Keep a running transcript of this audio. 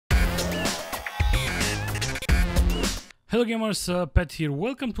Hello gamers, Pet here.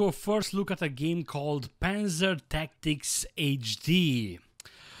 Welcome to a first look at a game called Panzer Tactics HD.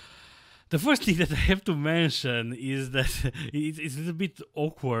 The first thing that I have to mention is that it's a little bit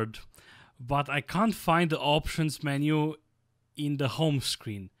awkward, but I can't find the options menu in the home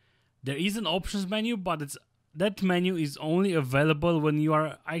screen. There is an options menu, but that menu is only available when you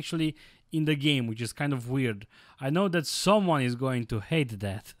are actually in the game, which is kind of weird. I know that someone is going to hate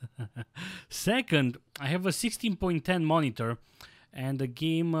that. Second, I have a 16.10 monitor and the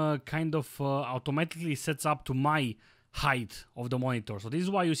game kind of automatically sets up to my height of the monitor. So this is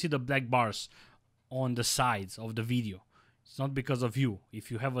why you see the black bars on the sides of the video. It's not because of you.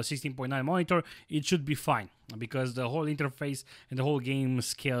 If you have a 16.9 monitor, it should be fine because the whole interface and the whole game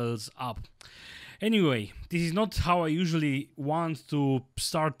scales up. Anyway, this is not how I usually want to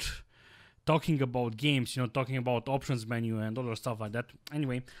start talking about games, talking about options menu and other stuff like that.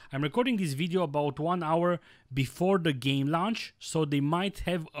 Anyway, I'm recording this video about 1 hour before the game launch, so they might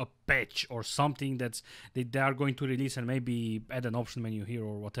have a patch or something that they are going to release and maybe add an option menu here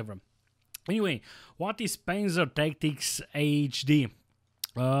or whatever. Anyway, what is Panzer Tactics HD?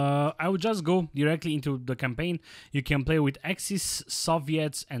 I will just go directly into the campaign. You can play with Axis,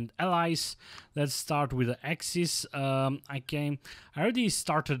 Soviets, and Allies. Let's start with the Axis. I already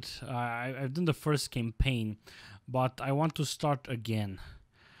started. I've done the first campaign, but I want to start again.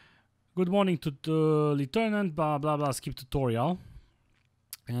 Good morning to the lieutenant. Blah blah blah. Skip tutorial,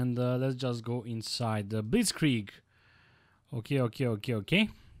 and let's just go inside the Blitzkrieg. Okay.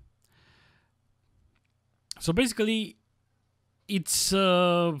 So basically, it's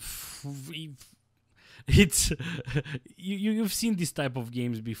you've seen this type of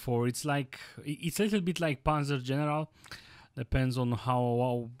games before. It's a little bit like Panzer General. Depends on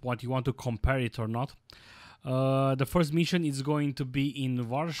what you want to compare it or not. The first mission is going to be in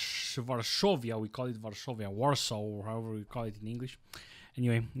Varsovia. We call it Varsovia, Warsaw, or however we call it in English.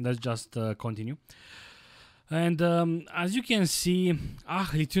 Anyway, let's just continue. And as you can see,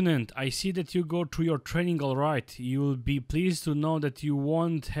 Lieutenant, I see that you go through your training all right. You'll be pleased to know that you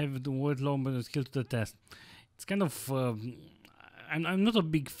won't have the word long skill to the test. It's kind of... I'm not a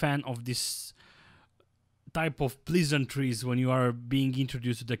big fan of this type of pleasantries when you are being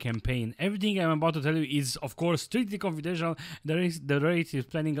introduced to the campaign. Everything I'm about to tell you is, of course, strictly confidential. The race is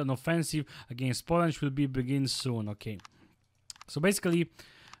planning an offensive against Poland, which will begin soon. Okay. So basically...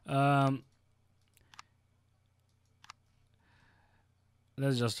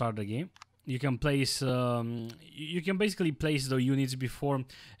 let's just start the game. You can place, you can basically place the units before,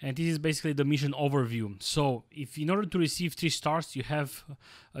 and this is basically the mission overview. So, if in order to receive 3 stars, you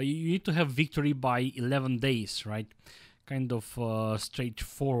need to have victory by 11 days, right? Kind of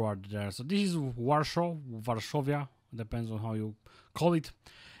straightforward there. So this is Warsaw, Varsovia, depends on how you call it.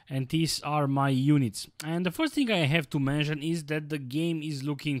 And these are my units. And the first thing I have to mention is that the game is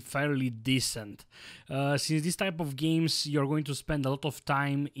looking fairly decent. Since this type of games, you're going to spend a lot of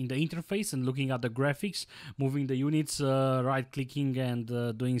time in the interface and looking at the graphics, moving the units, right-clicking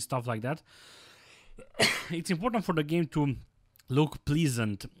and doing stuff like that. It's important for the game to look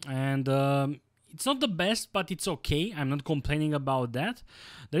pleasant. And it's not the best, but it's okay. I'm not complaining about that.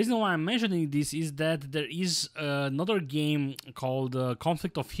 The reason why I'm mentioning this is that there is another game called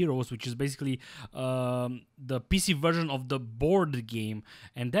Conflict of Heroes, which is basically the PC version of the board game.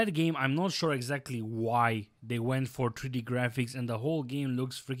 And that game, I'm not sure exactly why they went for 3D graphics, and the whole game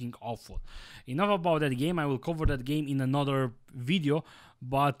looks freaking awful. Enough about that game. I will cover that game in another video,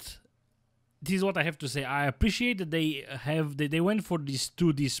 but... this is what I have to say. I appreciate that they went for these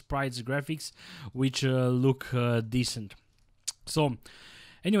 2D sprites graphics, which look decent. So,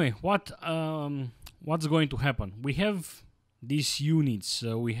 anyway, what's going to happen? We have these units.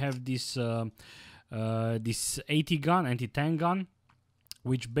 We have this this AT gun, anti-tank gun,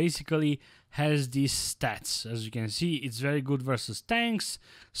 which basically has these stats. As you can see, it's very good versus tanks,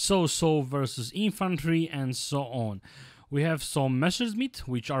 so-so versus infantry, and so on. We have some Messerschmitt,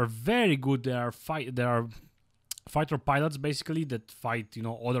 which are very good. They are fighter pilots, basically, that fight,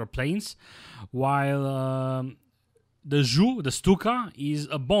 other planes. While the Stuka, is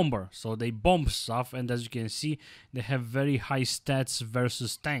a bomber. So they bomb stuff, and as you can see, they have very high stats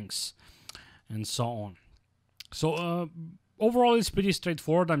versus tanks, and so on. So overall, it's pretty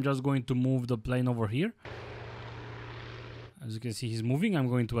straightforward. I'm just going to move the plane over here. As you can see, he's moving. I'm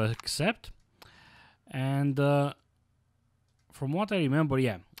going to accept. And... from what I remember,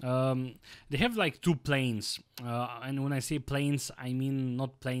 they have like 2 planes, and when I say planes, I mean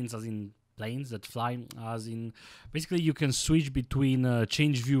not planes as in planes that fly, as in basically you can switch between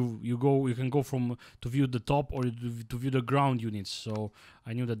change view. You can go from to view the top or to view the ground units. So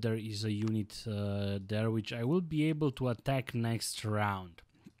I knew that there is a unit there which I will be able to attack next round.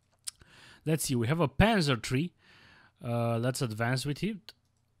 Let's see, we have a Panzer tree. Let's advance with it.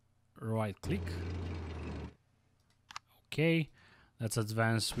 Right click. Okay, let's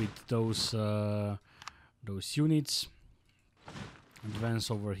advance with those units. Advance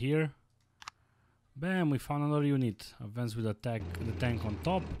over here. Bam, we found another unit. Advance with the tank on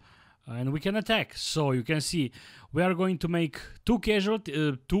top. And we can attack. So you can see we are going to make two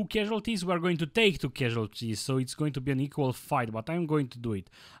casualties. We are going to take 2 casualties. So it's going to be an equal fight. But I'm going to do it.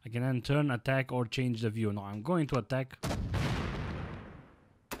 I can then turn, attack, or change the view. No, I'm going to attack.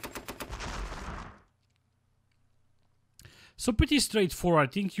 So pretty straightforward.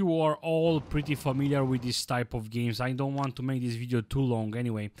 I think you are all pretty familiar with this type of games. I don't want to make this video too long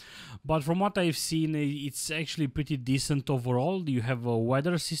anyway. But from what I've seen, it's actually pretty decent overall. You have a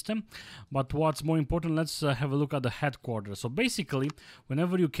weather system. But what's more important, let's have a look at the headquarters. So basically,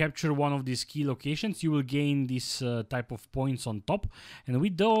 whenever you capture one of these key locations, you will gain this type of points on top. And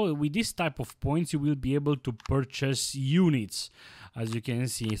with this type of points, you will be able to purchase units, as you can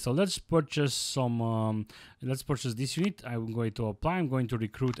see. So let's purchase some, let's purchase this unit. I'm going to apply, I'm going to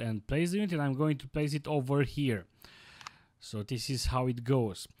recruit and place the unit, and I'm going to place it over here. So this is how it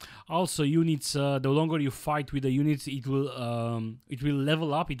goes. Also, units, the longer you fight with the units, it will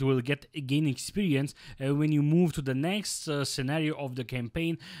level up, it will gain experience, and when you move to the next scenario of the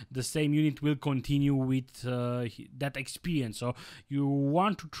campaign, the same unit will continue with that experience. So you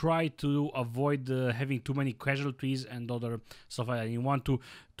want to try to avoid having too many casualties and other stuff like that. And you want to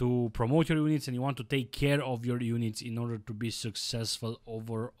promote your units, and you want to take care of your units in order to be successful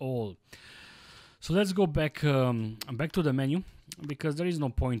overall. So let's go back to the menu, because there is no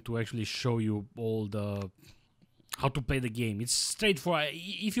point to actually show you all the how to play the game. It's straightforward.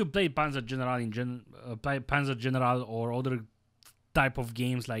 If you play Panzer General or other type of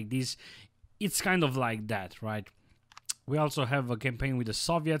games like this, it's kind of like that, right? We also have a campaign with the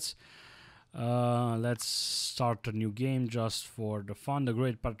Soviets. Let's start a new game just for the fun. The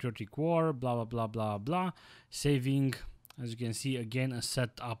Great Patriotic War, blah blah blah blah blah. Saving, as you can see, again a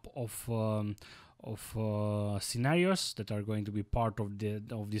setup of scenarios that are going to be part of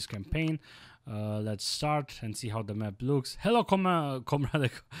this campaign. Let's start and see how the map looks. Hello,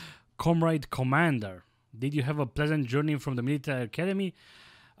 comrade commander. Did you have a pleasant journey from the military academy?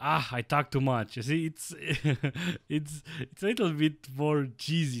 Ah, I talk too much. You see, it's it's a little bit more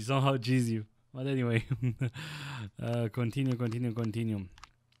cheesy, somehow cheesy. But anyway, continue.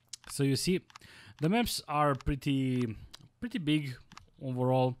 So you see, the maps are pretty big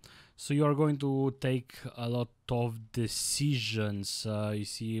overall. So you are going to take a lot of decisions. You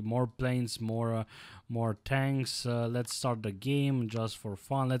see more planes, more tanks. Let's start the game just for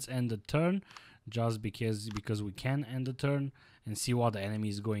fun. Let's end the turn, just because we can end the turn and see what the enemy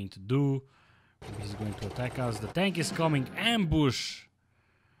is going to do. If he's going to attack us. The tank is coming. Ambush.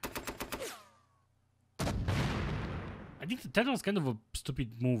 I think that was kind of a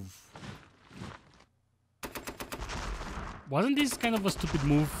stupid move. Wasn't this kind of a stupid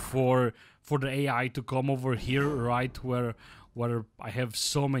move for the AI to come over here, right where I have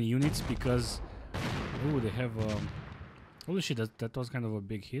so many units? Because oh, they have holy shit, that was kind of a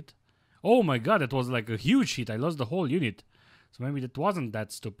big hit. Oh my god, that was like a huge hit. I lost the whole unit. So maybe that wasn't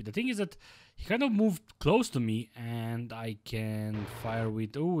that stupid. The thing is that he kind of moved close to me, and I can fire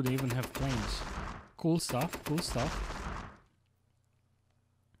with... Oh, they even have planes. Cool stuff.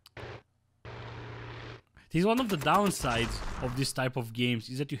 This is one of the downsides of this type of games,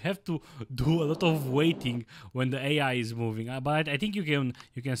 is that you have to do a lot of waiting when the AI is moving. But I think you can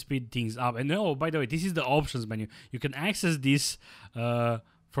speed things up. And oh, by the way, this is the options menu. You can access this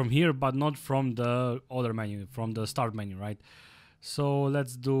from here, but not from the other menu, from the start menu, right? So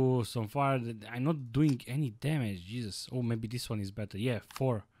let's do some fire. I'm not doing any damage. Jesus. Oh, maybe this one is better. Yeah,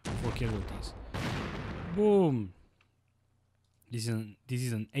 4 casualties. Boom. This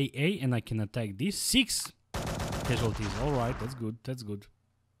is an AA, and I can attack this. 6 casualties. All right, that's good.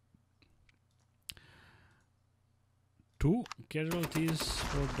 2 casualties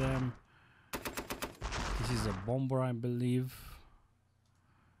for them. This is a bomber, I believe.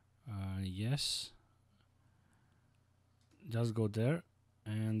 Yes. Just go there,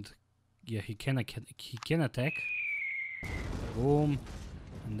 and yeah, he can attack. Boom.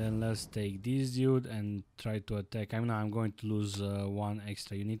 And then let's take this dude and try to attack. I'm going to lose 1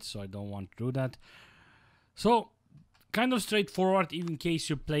 extra unit, so I don't want to do that. So kind of straightforward. Even in case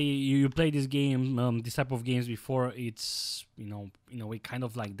you play this game, this type of games before, it's in a way kind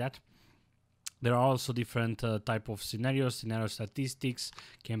of like that. There are also different type of scenarios, scenario statistics,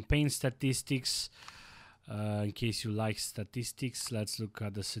 campaign statistics. In case you like statistics, let's look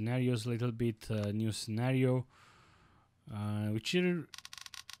at the scenarios a little bit. New scenario, which are,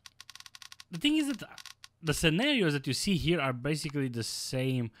 the thing is that the scenarios that you see here are basically the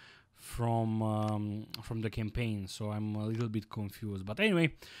same from the campaign, so I'm a little bit confused. But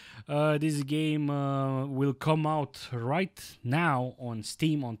anyway, this game will come out right now on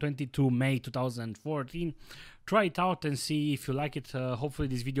Steam on 22 May 2014. Try it out and see if you like it. Hopefully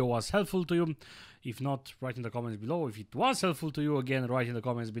this video was helpful to you. If not, write in the comments below. If it was helpful to you, again, write in the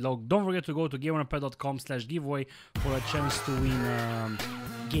comments below. Don't forget to go to gamerpad.com/giveaway for a chance to win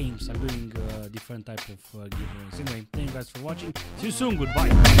games. I'm doing different type of giveaways. Anyway, thank you guys for watching. See you soon. Goodbye.